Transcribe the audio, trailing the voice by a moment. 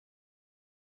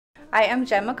I am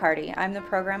Jen McCarty. I'm the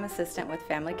Program Assistant with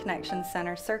Family Connection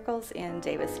Center Circles in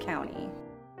Davis County.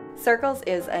 Circles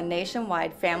is a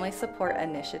nationwide family support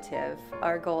initiative.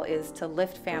 Our goal is to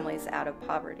lift families out of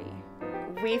poverty.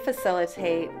 We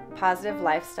facilitate positive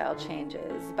lifestyle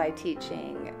changes by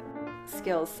teaching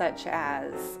skills such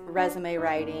as resume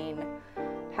writing,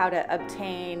 how to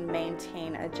obtain,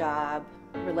 maintain a job,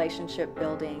 relationship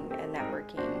building, and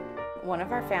networking. One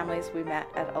of our families we met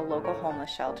at a local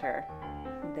homeless shelter.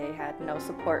 They had no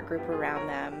support group around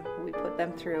them. We put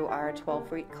them through our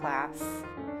 12-week class.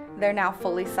 They're now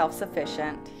fully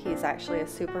self-sufficient. He's actually a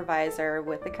supervisor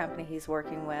with the company he's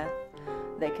working with.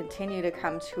 They continue to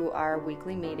come to our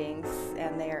weekly meetings,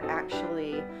 and they are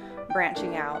actually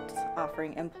branching out,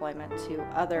 offering employment to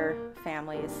other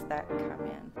families that come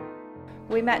in.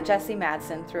 We met Jesse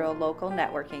Madsen through a local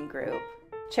networking group.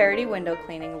 Charity Window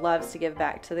Cleaning loves to give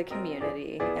back to the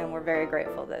community, and we're very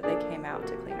grateful that they came out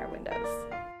to clean our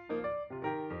windows.